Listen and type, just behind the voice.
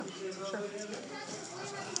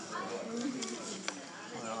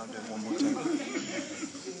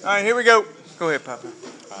All right, here we go. Go ahead, Papa.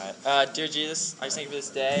 All right. Dear Jesus, I just thank you for this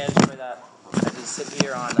day. I just pray that as we sit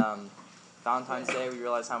here on Valentine's Day, we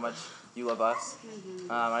realize how much you love us.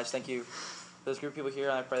 I just thank you for this group of people here,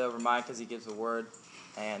 and I pray that over Mike because he gives the word,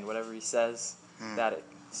 and whatever he says, that it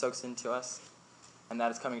soaks into us, and that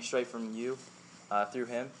it's coming straight from you through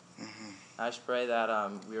him. I just pray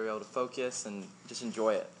that we are able to focus and just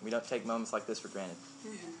enjoy it. We don't take moments like this for granted.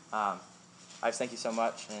 I just thank you so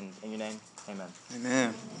much, and in your name, amen.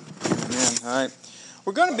 Amen. Amen. All right.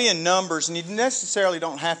 We're going to be in Numbers, and you necessarily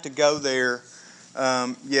don't have to go there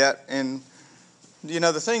yet. And, you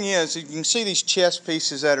know, the thing is, you can see these chess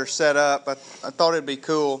pieces that are set up. I thought it'd be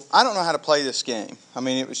cool. I don't know how to play this game. I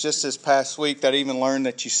mean, it was just this past week that I even learned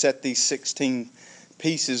that you set these 16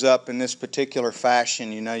 pieces up in this particular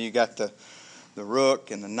fashion. You know, you got the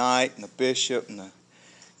rook and the knight and the bishop and the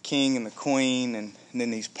king and the queen and then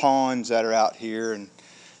these pawns that are out here. And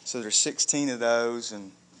so there's 16 of those,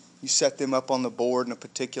 and you set them up on the board in a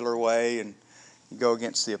particular way, and you go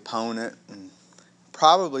against the opponent. And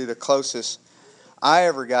probably the closest I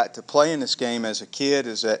ever got to playing this game as a kid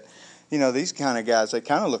is that, you know, these kind of guys, they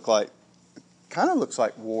kind of looks like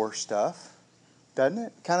war stuff, doesn't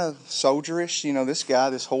it? Kind of soldierish. You know, this guy,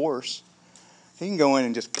 this horse, he can go in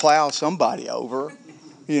and just plow somebody over.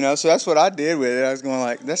 You know, so that's what I did with it. I was going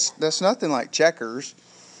like, that's nothing like checkers.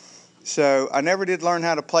 So I never did learn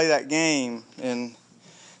how to play that game. And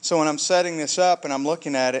so when I'm setting this up and I'm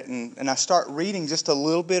looking at it and I start reading just a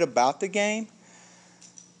little bit about the game,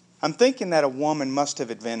 I'm thinking that a woman must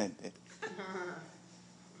have invented it.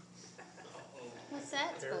 What's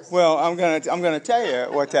that supposed to Well, I'm gonna tell you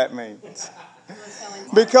what that means.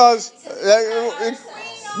 Because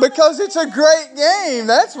it's a great game.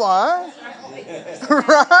 That's why.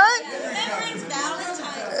 Right?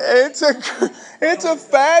 It's a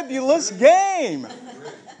fabulous game.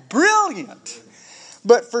 Brilliant.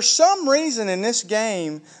 But for some reason in this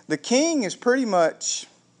game, the king is pretty much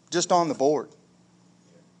just on the board.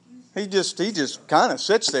 He just kind of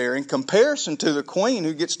sits there in comparison to the queen,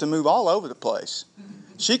 who gets to move all over the place.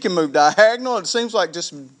 She can move diagonal. It seems like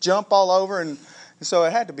just jump all over. And so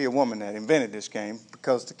it had to be a woman that invented this game,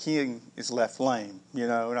 because the king is left lame, you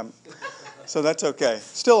know. So that's okay.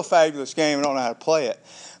 Still a fabulous game. I don't know how to play it.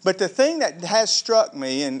 But the thing that has struck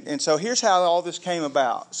me, and so here's how all this came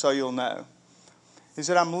about, so you'll know, is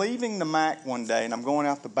that I'm leaving the Mac one day and I'm going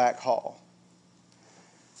out the back hall.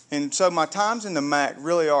 And so my times in the Mac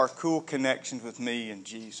really are cool connections with me and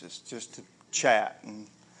Jesus, just to chat. And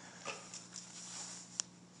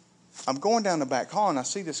I'm going down the back hall and I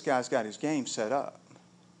see this guy's got his game set up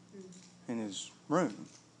in his room.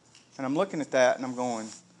 And I'm looking at that and I'm going,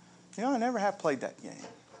 you know, I never have played that game.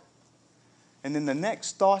 And then the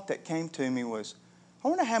next thought that came to me was, I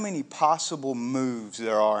wonder how many possible moves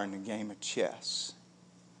there are in the game of chess.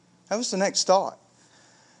 That was the next thought.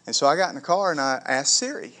 And so I got in the car and I asked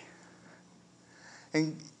Siri.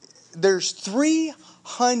 And there's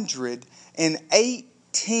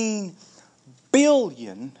 318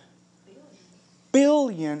 billion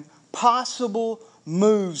possible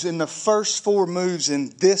moves in the first 4 moves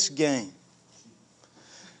in this game.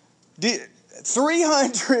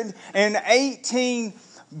 318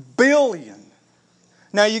 billion.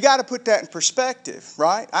 Now you got to put that in perspective,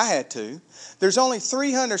 right? I had to. There's only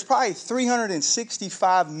there's probably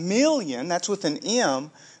 365 million, that's with an M,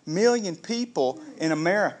 million people in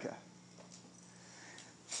America.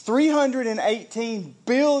 318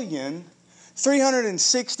 billion,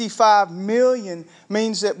 365 million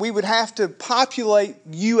means that we would have to populate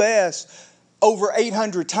U.S. over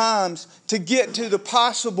 800 times to get to the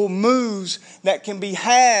possible moves that can be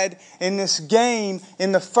had in this game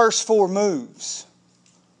in the first 4 moves.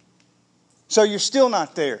 So you're still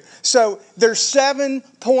not there. So there's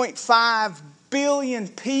 7.5 billion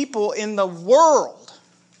people in the world.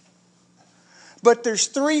 But there's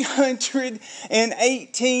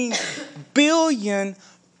 318 billion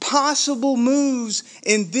possible moves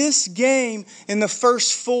in this game in the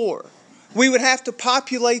first 4. We would have to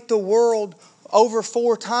populate the world over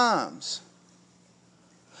 4 times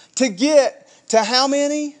to get to how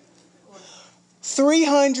many?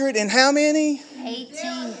 300 and how many?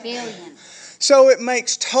 18 billion. So it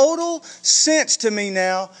makes total sense to me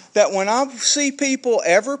now that when I see people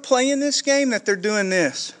ever playing this game, that they're doing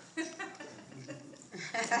this.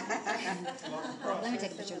 Let me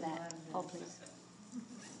take a picture of that. Hold, please.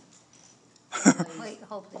 Wait,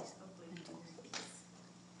 hold, please.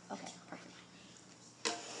 Okay,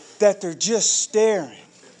 perfect. That they're just staring.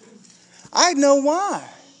 I know why.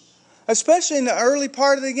 Especially in the early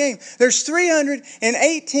part of the game. There's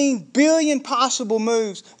 318 billion possible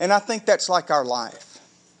moves, and I think that's like our life.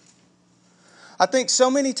 I think so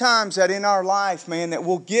many times that in our life, man, that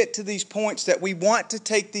we'll get to these points that we want to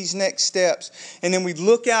take these next steps. And then we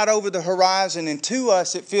look out over the horizon, and to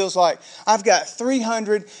us it feels like I've got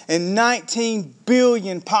 319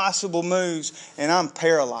 billion possible moves and I'm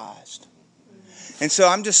paralyzed. And so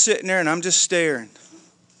I'm just sitting there and I'm just staring.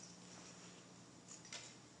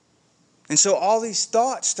 And so all these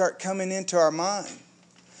thoughts start coming into our mind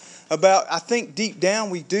about, I think deep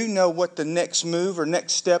down we do know what the next move or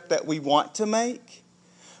next step that we want to make.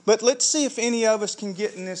 But let's see if any of us can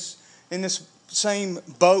get in this same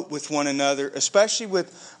boat with one another, especially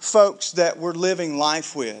with folks that we're living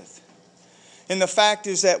life with. And the fact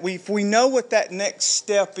is that if we know what that next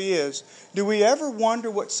step is, do we ever wonder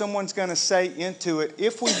what someone's going to say into it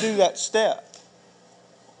if we do that step?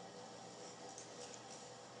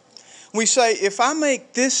 We say, if I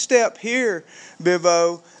make this step here,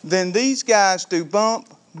 Bivo, then these guys do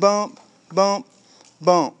bump, bump, bump,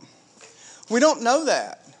 bump. We don't know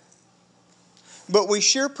that. But we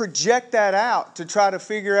sure project that out to try to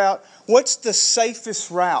figure out what's the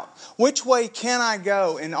safest route. Which way can I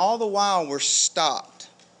go? And all the while we're stopped.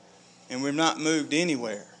 And we've not moved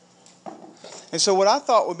anywhere. And so what I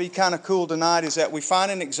thought would be kind of cool tonight is that we find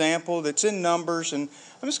an example that's in Numbers, and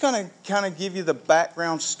I'm just going to kind of give you the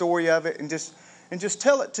background story of it and just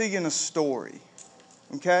tell it to you in a story.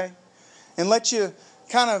 Okay? And let you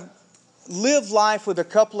kind of live life with a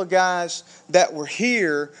couple of guys that were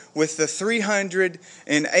here with the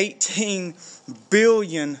 318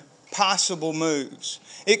 billion possible moves.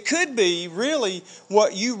 It could be really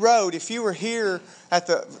what you wrote if you were here at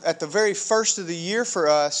the very first of the year for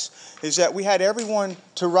us, is that we had everyone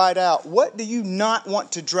to write out, what do you not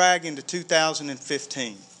want to drag into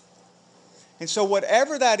 2015? And so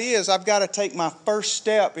whatever that is, I've got to take my first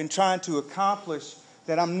step in trying to accomplish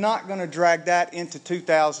that. I'm not going to drag that into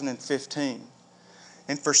 2015.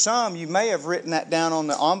 And for some, you may have written that down on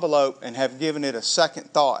the envelope and have given it a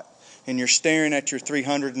second thought. And you're staring at your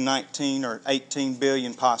 319 or 18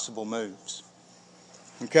 billion possible moves.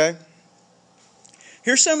 Okay?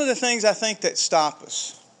 Here's some of the things I think that stop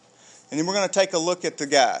us. And then we're going to take a look at the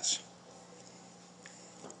guys.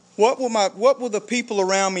 What will the people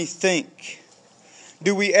around me think?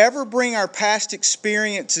 Do we ever bring our past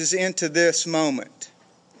experiences into this moment?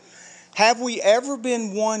 Have we ever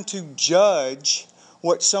been one to judge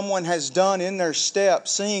what someone has done in their step,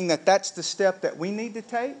 seeing that that's the step that we need to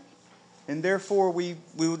take? And therefore we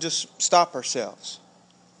will just stop ourselves.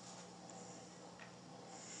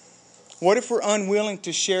 What if we're unwilling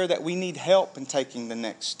to share that we need help in taking the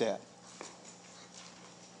next step?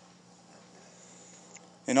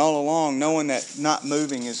 And all along, knowing that not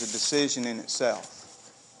moving is a decision in itself.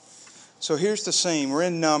 So here's the scene. We're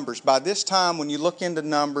in Numbers. By this time, when you look into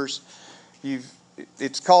Numbers,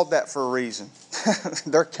 it's called that for a reason.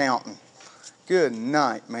 They're counting. Good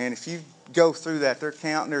night, man. If you go through that, they're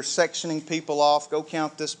counting. They're sectioning people off. Go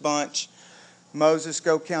count this bunch. Moses,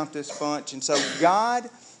 go count this bunch. And so God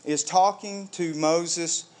is talking to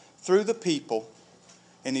Moses through the people.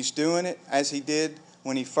 And He's doing it as He did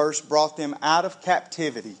when He first brought them out of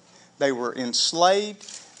captivity. They were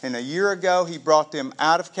enslaved, and a year ago He brought them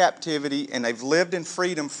out of captivity, and they've lived in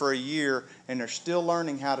freedom for a year, and they're still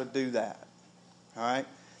learning how to do that. All right?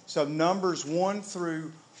 So Numbers 1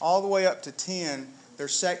 through all the way up to 10, they're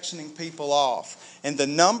sectioning people off. And the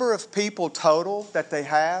number of people total that they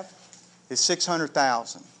have is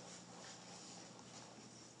 600,000.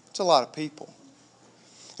 It's a lot of people.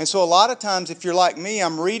 And so a lot of times, if you're like me,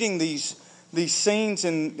 I'm reading these scenes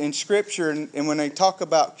in Scripture, and when they talk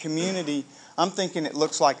about community, I'm thinking it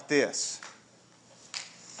looks like this.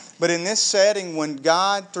 But in this setting, when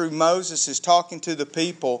God, through Moses, is talking to the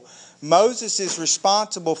people, Moses is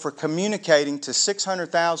responsible for communicating to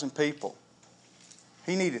 600,000 people.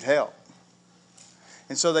 He needed help.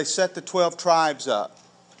 And so they set the 12 tribes up.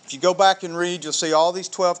 If you go back and read, you'll see all these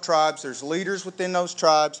 12 tribes. There's leaders within those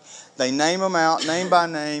tribes. They name them out, name by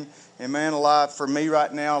name. And man alive, for me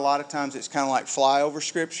right now, a lot of times it's kind of like flyover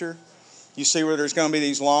Scripture. You see where there's going to be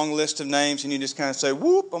these long lists of names, and you just kind of say,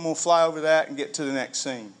 whoop, I'm going to fly over that and get to the next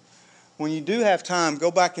scene. When you do have time, go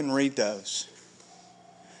back and read those.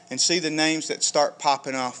 And see the names that start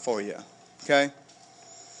popping off for you. Okay?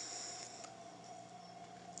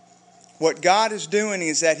 What God is doing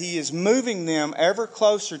is that He is moving them ever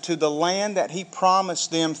closer to the land that He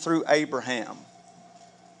promised them through Abraham.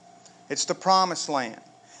 It's the promised land.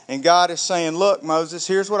 And God is saying, look, Moses,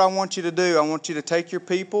 here's what I want you to do. I want you to take your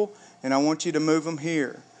people and I want you to move them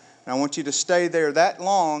here. And I want you to stay there that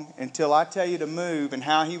long until I tell you to move. And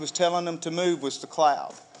how He was telling them to move was the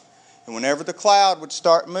cloud. And whenever the cloud would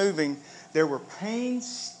start moving, There were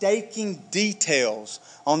painstaking details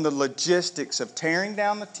on the logistics of tearing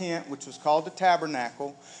down the tent, which was called the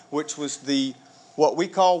tabernacle, which was what we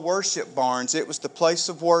call worship barns. It was the place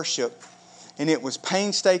of worship, and it was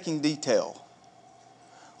painstaking detail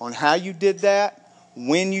on how you did that,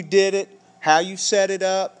 when you did it, how you set it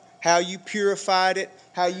up, how you purified it,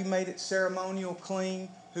 how you made it ceremonial clean,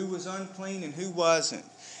 who was unclean and who wasn't.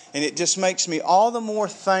 And it just makes me all the more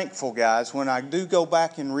thankful, guys, when I do go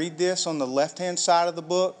back and read this on the left-hand side of the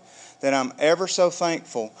book, that I'm ever so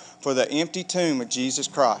thankful for the empty tomb of Jesus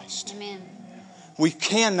Christ. Amen. We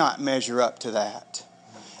cannot measure up to that.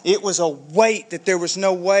 It was a weight that there was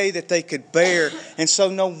no way that they could bear. And so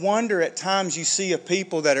no wonder at times you see a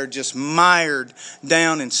people that are just mired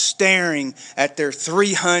down and staring at their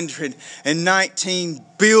 319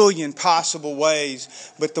 billion possible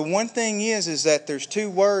ways. But the one thing is that there's two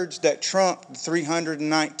words that trump the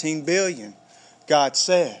 319 billion. God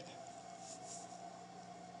said.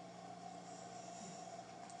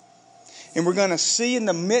 And we're going to see in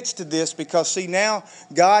the midst of this, because see, now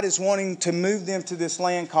God is wanting to move them to this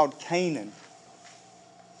land called Canaan.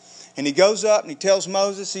 And He goes up and He tells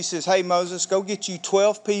Moses, He says, hey Moses, go get you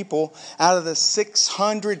 12 people out of the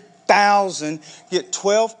 600,000. Get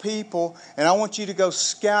 12 people, and I want you to go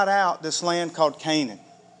scout out this land called Canaan.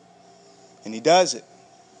 And He does it.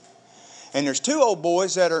 And there's two old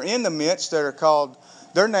boys that are in the midst that are called,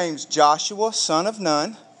 their name's Joshua, son of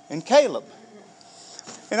Nun, and Caleb.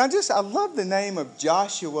 And I love the name of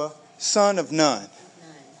Joshua, son of Nun.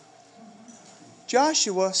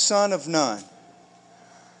 Joshua, son of Nun.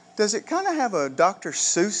 Does it kind of have a Dr.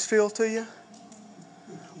 Seuss feel to you?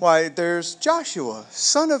 Why, there's Joshua,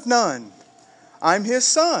 son of Nun. I'm his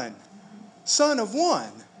son, son of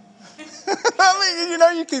one. I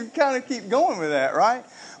mean, you can kind of keep going with that, right?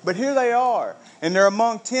 But here they are, and they're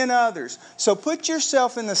among 10 others. So put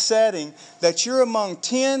yourself in the setting that you're among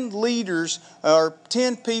 10 leaders or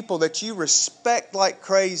 10 people that you respect like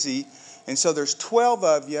crazy. And so there's 12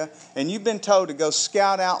 of you, and you've been told to go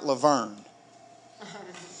scout out Laverne.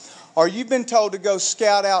 Or you've been told to go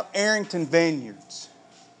scout out Arrington Vineyards.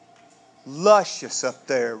 Luscious up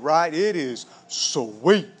there, right? It is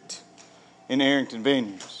sweet in Arrington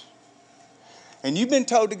Vineyards. And you've been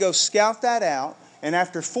told to go scout that out. And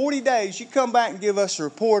after 40 days, you come back and give us a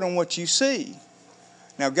report on what you see.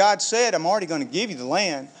 Now, God said, I'm already going to give you the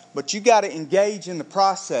land, but you got to engage in the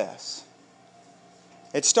process.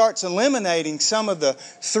 It starts eliminating some of the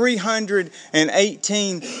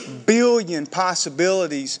 318 billion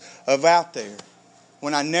possibilities of out there.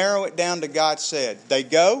 When I narrow it down to God said, they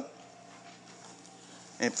go,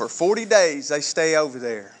 and for 40 days they stay over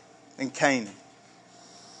there in Canaan.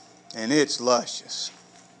 And it's luscious.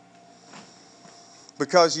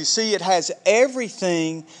 Because you see, it has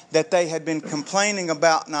everything that they had been complaining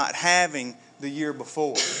about not having the year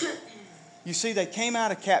before. You see, they came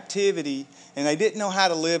out of captivity and they didn't know how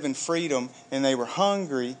to live in freedom, and they were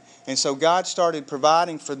hungry. And so God started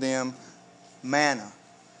providing for them manna.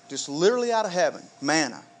 Just literally out of heaven,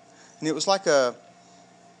 manna. And it was like a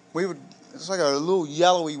little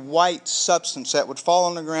yellowy white substance that would fall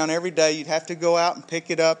on the ground every day. You'd have to go out and pick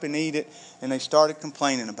it up and eat it. And they started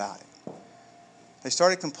complaining about it. They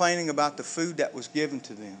started complaining about the food that was given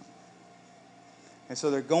to them. And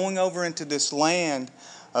so they're going over into this land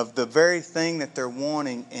of the very thing that they're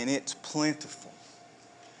wanting, and it's plentiful.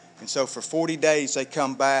 And so for 40 days they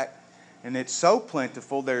come back, and it's so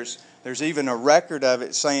plentiful, there's even a record of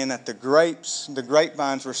it saying that the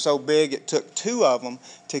grapevines were so big it took 2 of them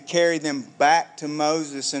to carry them back to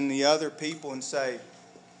Moses and the other people and say,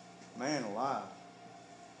 man alive,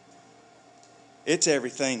 it's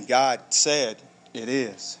everything God said it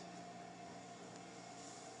is.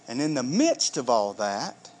 And in the midst of all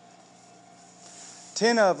that,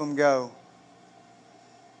 10 of them go,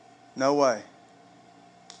 no way.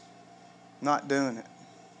 Not doing it.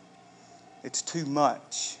 It's too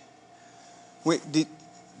much.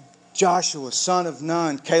 Joshua, son of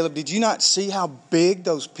Nun, Caleb, did you not see how big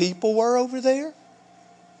those people were over there?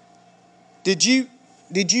 Did you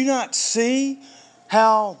not see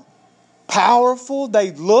how powerful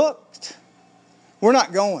they looked? We're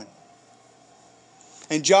not going.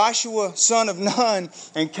 And Joshua, son of Nun,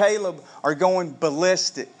 and Caleb are going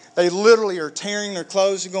ballistic. They literally are tearing their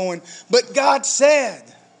clothes and going, but God said.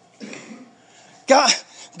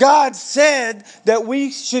 God said that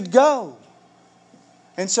we should go.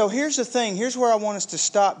 And so here's the thing. Here's where I want us to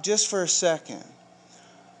stop just for a second.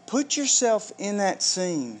 Put yourself in that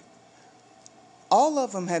scene. All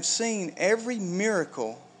of them have seen every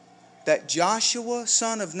miracle that Joshua,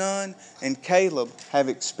 son of Nun, and Caleb have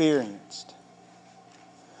experienced.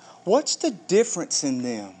 What's the difference in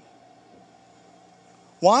them?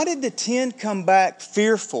 Why did the 10 come back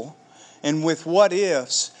fearful and with what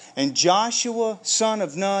ifs? And Joshua, son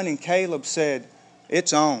of Nun, and Caleb said,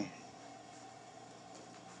 it's on.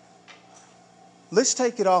 Let's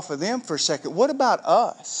take it off of them for a second. What about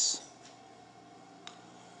us?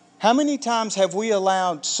 How many times have we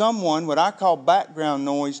allowed someone, what I call background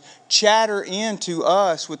noise, chatter into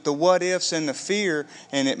us with the what ifs and the fear,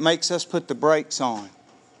 and it makes us put the brakes on?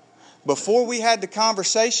 Before we had the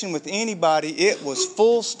conversation with anybody, it was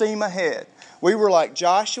full steam ahead. We were like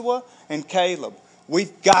Joshua and Caleb.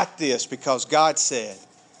 We've got this because God said.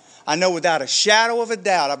 I know without a shadow of a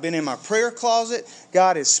doubt, I've been in my prayer closet,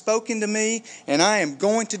 God has spoken to me, and I am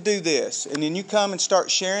going to do this. And then you come and start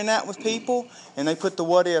sharing that with people, and they put the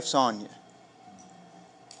what ifs on you.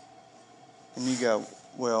 And you go,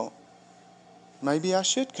 well, maybe I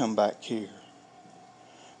should come back here.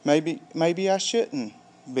 Maybe I shouldn't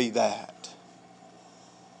be that.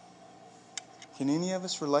 Can any of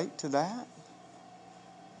us relate to that?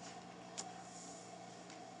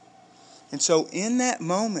 And so in that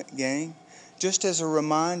moment, gang, just as a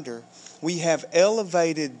reminder, we have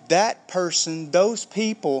elevated that person, those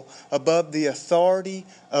people, above the authority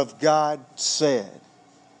of God said.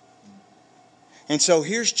 And so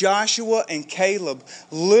here's Joshua and Caleb,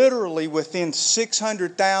 literally within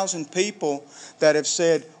 600,000 people that have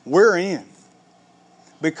said, we're in.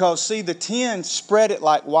 Because, see, the 10 spread it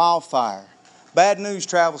like wildfire. Bad news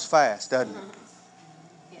travels fast, doesn't it?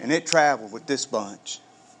 And it traveled with this bunch.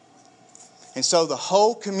 And so the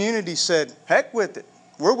whole community said, heck with it.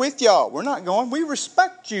 We're with y'all. We're not going. We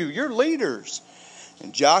respect you. You're leaders.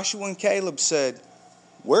 And Joshua and Caleb said,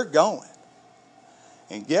 we're going.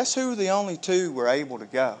 And guess who the only two were able to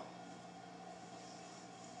go?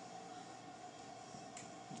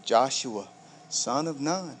 Joshua, son of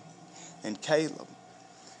Nun, and Caleb.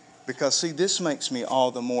 Because, see, this makes me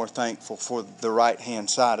all the more thankful for the right-hand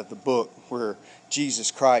side of the book where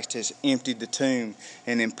Jesus Christ has emptied the tomb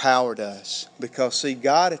and empowered us. Because, see,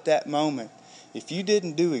 God at that moment, if you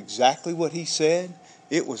didn't do exactly what He said,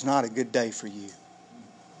 it was not a good day for you.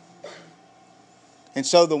 And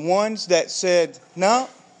so the ones that said, no,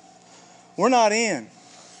 we're not in.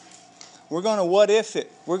 We're going to what if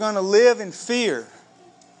it. We're going to live in fear.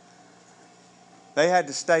 They had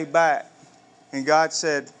to stay back. And God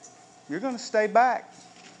said, you're going to stay back.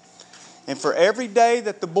 And for every day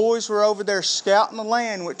that the boys were over there scouting the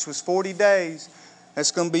land, which was 40 days,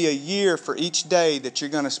 that's going to be a year for each day that you're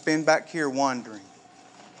going to spend back here wandering.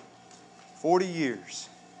 40 years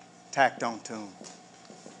tacked onto them.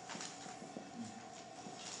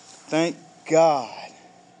 Thank God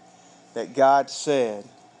that God said,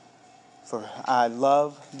 for I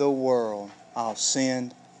love the world, I'll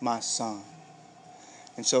send my Son.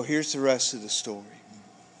 And so here's the rest of the story.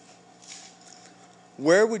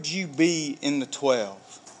 Where would you be in the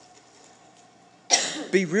 12?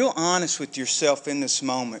 Be real honest with yourself in this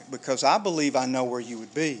moment, because I believe I know where you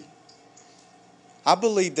would be. I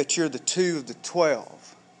believe that you're the 2 of the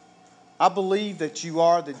 12. I believe that you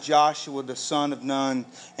are the Joshua, the son of Nun,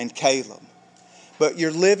 and Caleb. But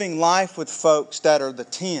you're living life with folks that are the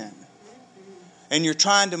 10. And you're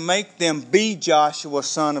trying to make them be Joshua,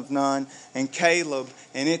 son of Nun, and Caleb,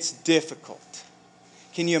 and it's difficult.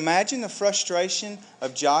 Can you imagine the frustration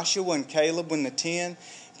of Joshua and Caleb when the 10?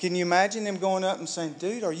 Can you imagine them going up and saying,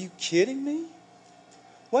 dude, are you kidding me?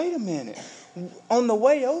 Wait a minute. On the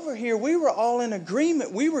way over here, we were all in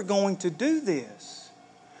agreement. We were going to do this.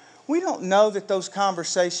 We don't know that those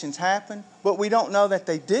conversations happened, but we don't know that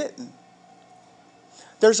they didn't.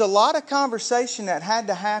 There's a lot of conversation that had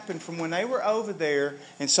to happen from when they were over there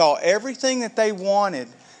and saw everything that they wanted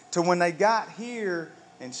to when they got here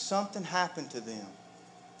and something happened to them.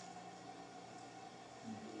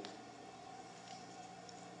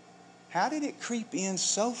 How did it creep in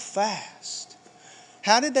so fast?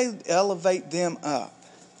 How did they elevate them up?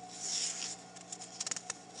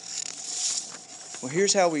 Well,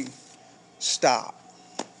 here's how we stop.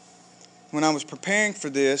 When I was preparing for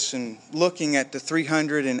this and looking at the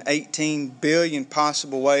 318 billion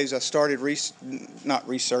possible ways, I started I was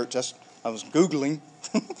Googling.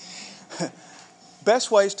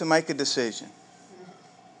 Best ways to make a decision.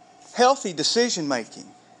 Healthy decision making.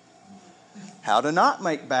 How to not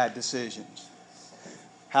make bad decisions.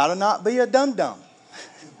 How to not be a dum-dum.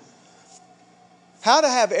 How to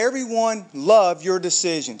have everyone love your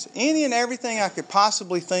decisions. Any and everything I could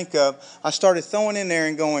possibly think of, I started throwing in there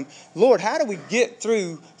and going, Lord, how do we get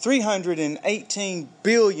through 318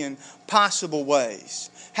 billion possible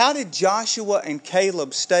ways? How did Joshua and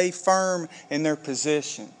Caleb stay firm in their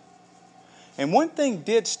position? And one thing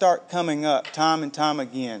did start coming up time and time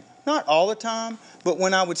again. Not all the time, but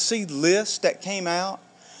when I would see lists that came out,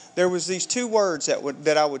 there was these two words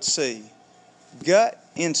that I would see. Gut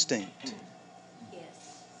instinct. Yes.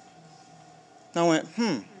 And I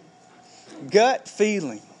went, gut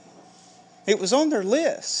feeling. It was on their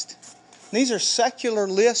list. These are secular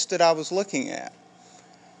lists that I was looking at.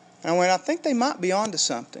 And I went, I think they might be onto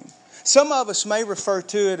something. Some of us may refer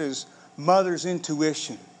to it as mother's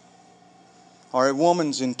intuition or a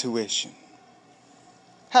woman's intuition.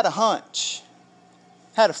 Had a hunch.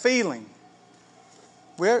 Had a feeling.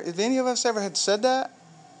 Have any of us ever had said that?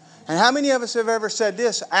 And how many of us have ever said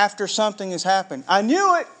this after something has happened? I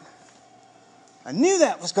knew it. I knew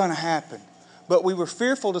that was going to happen. But we were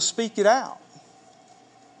fearful to speak it out.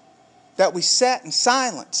 That we sat in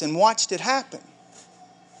silence and watched it happen.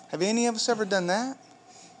 Have any of us ever done that?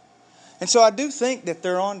 And so I do think that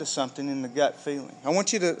they're onto something in the gut feeling. I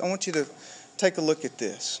want you to take a look at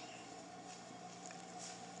this.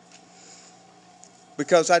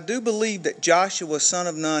 Because I do believe that Joshua, son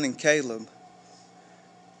of Nun, and Caleb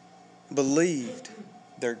believed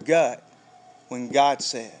their gut when God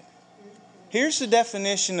said. Here's the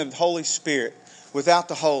definition of the Holy Spirit without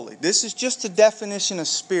the holy. This is just the definition of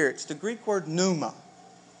spirit. It's the Greek word pneuma.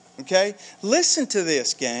 Okay? Listen to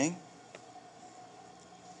this, gang.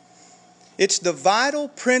 It's the vital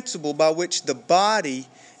principle by which the body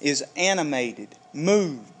is animated,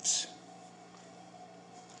 moves.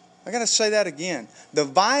 I got to say that again. The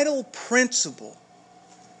vital principle.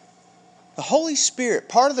 The Holy Spirit,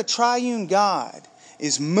 part of the triune God,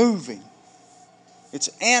 is moving. It's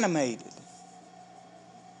animated.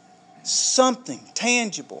 Something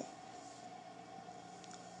tangible.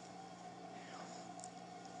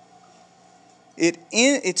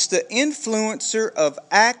 It's the influencer of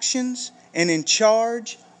actions and in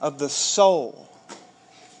charge of the soul.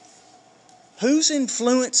 Who's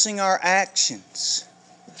influencing our actions?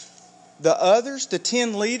 The others, the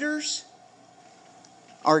 10 leaders?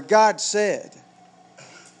 Or God said,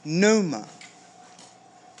 pneuma.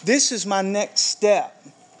 This is my next step.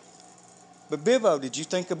 But Bivo, did you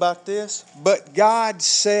think about this? But God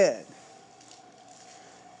said.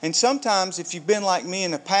 And sometimes if you've been like me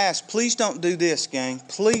in the past, please don't do this, gang.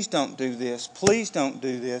 Please don't do this. Please don't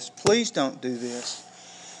do this. Please don't do this.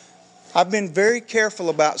 I've been very careful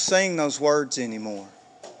about saying those words anymore.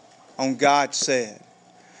 On God said.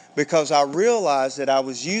 Because I realized that I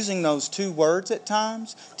was using those two words at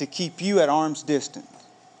times to keep you at arm's distance.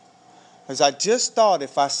 Because I just thought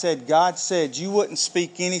if I said God said, you wouldn't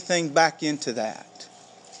speak anything back into that.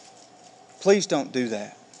 Please don't do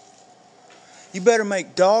that. You better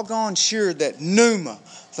make doggone sure that pneuma,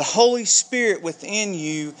 the Holy Spirit within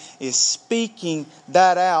you, is speaking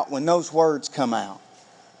that out when those words come out.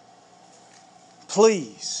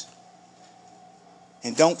 Please.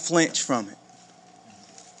 And don't flinch from it.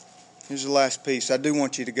 Here's the last piece. I do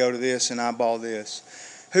want you to go to this and eyeball this.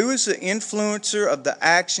 Who is the influencer of the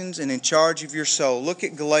actions and in charge of your soul? Look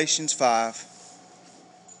at Galatians 5.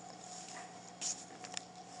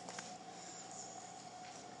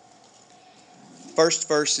 First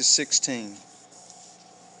verse is 16.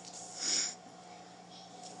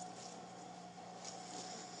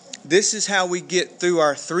 This is how we get through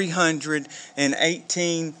our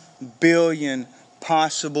 318 billion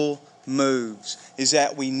possible moves. Is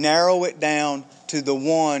that we narrow it down to the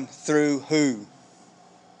one through who?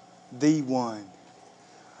 The one.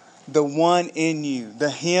 The one in you. The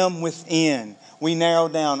Him within. We narrow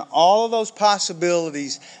down all of those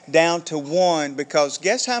possibilities down to one, because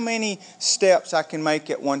guess how many steps I can make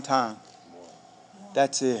at one time?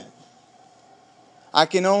 That's it. I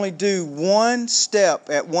can only do one step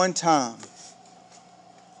at one time.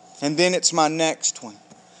 And then it's my next one.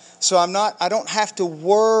 So I don't have to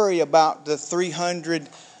worry about the 300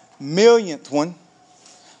 millionth one.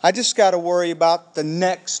 I just got to worry about the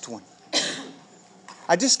next one.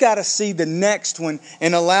 I just got to see the next one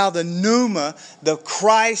and allow the pneuma, the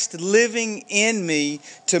Christ living in me,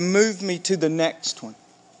 to move me to the next one.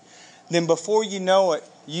 Then before you know it,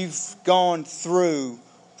 you've gone through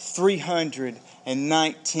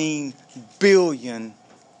 319 billion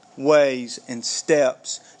ways and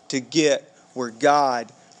steps to get where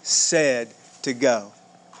God said to go.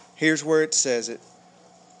 Here's where it says it.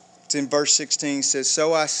 It's in verse 16. It says,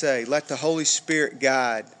 so I say, let the Holy Spirit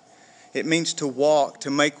guide. It means to walk,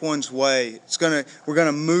 to make one's way. We're going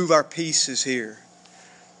to move our pieces here.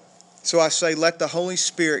 So I say, let the Holy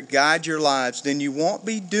Spirit guide your lives. Then you won't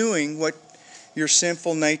be doing what your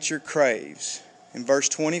sinful nature craves. In verse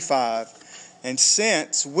 25, and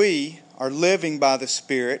since we are living by the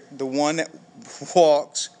Spirit, the one that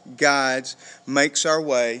walks, guides, makes our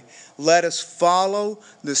way, let us follow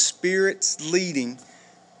the Spirit's leading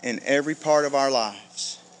in every part of our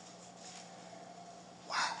lives.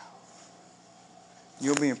 Wow.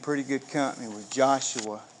 you'll be in pretty good company with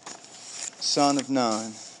Joshua, son of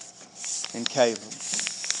Nun, and Caleb.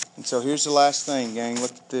 And so here's the last thing, gang.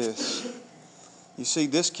 Look at this. You see,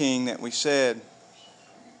 this king that we said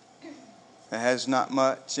that has not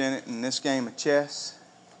much in it in this game of chess,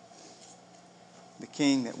 the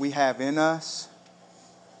king that we have in us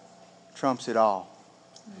trumps it all.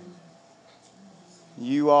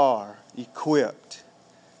 You are equipped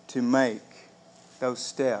to make those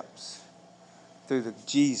steps through the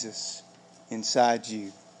Jesus inside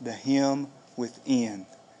you. The Him within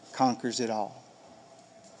conquers it all.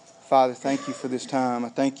 Father, thank you for this time. I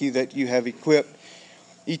thank you that you have equipped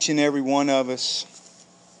each and every one of us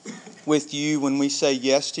with you when we say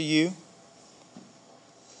yes to you.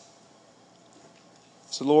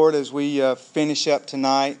 So Lord, as we finish up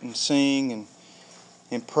tonight and sing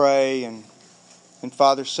and pray and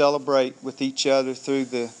Father, celebrate with each other through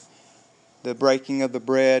the breaking of the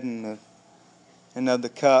bread and of the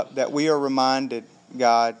cup, that we are reminded,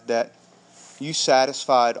 God, that you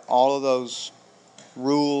satisfied all of those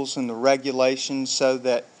rules and the regulations so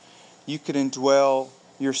that you could indwell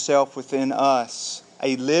yourself within us,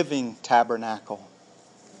 a living tabernacle.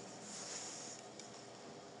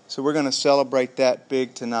 So we're going to celebrate that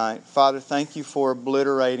big tonight. Father, thank you for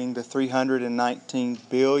obliterating the 319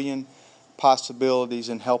 billion possibilities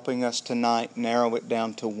and helping us tonight narrow it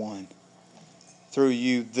down to one. Through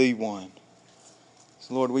you, the one.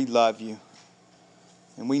 So Lord, we love you.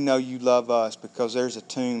 And we know you love us because there's a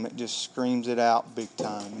tune that just screams it out big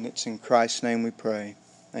time. And it's in Christ's name we pray.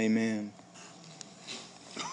 Amen.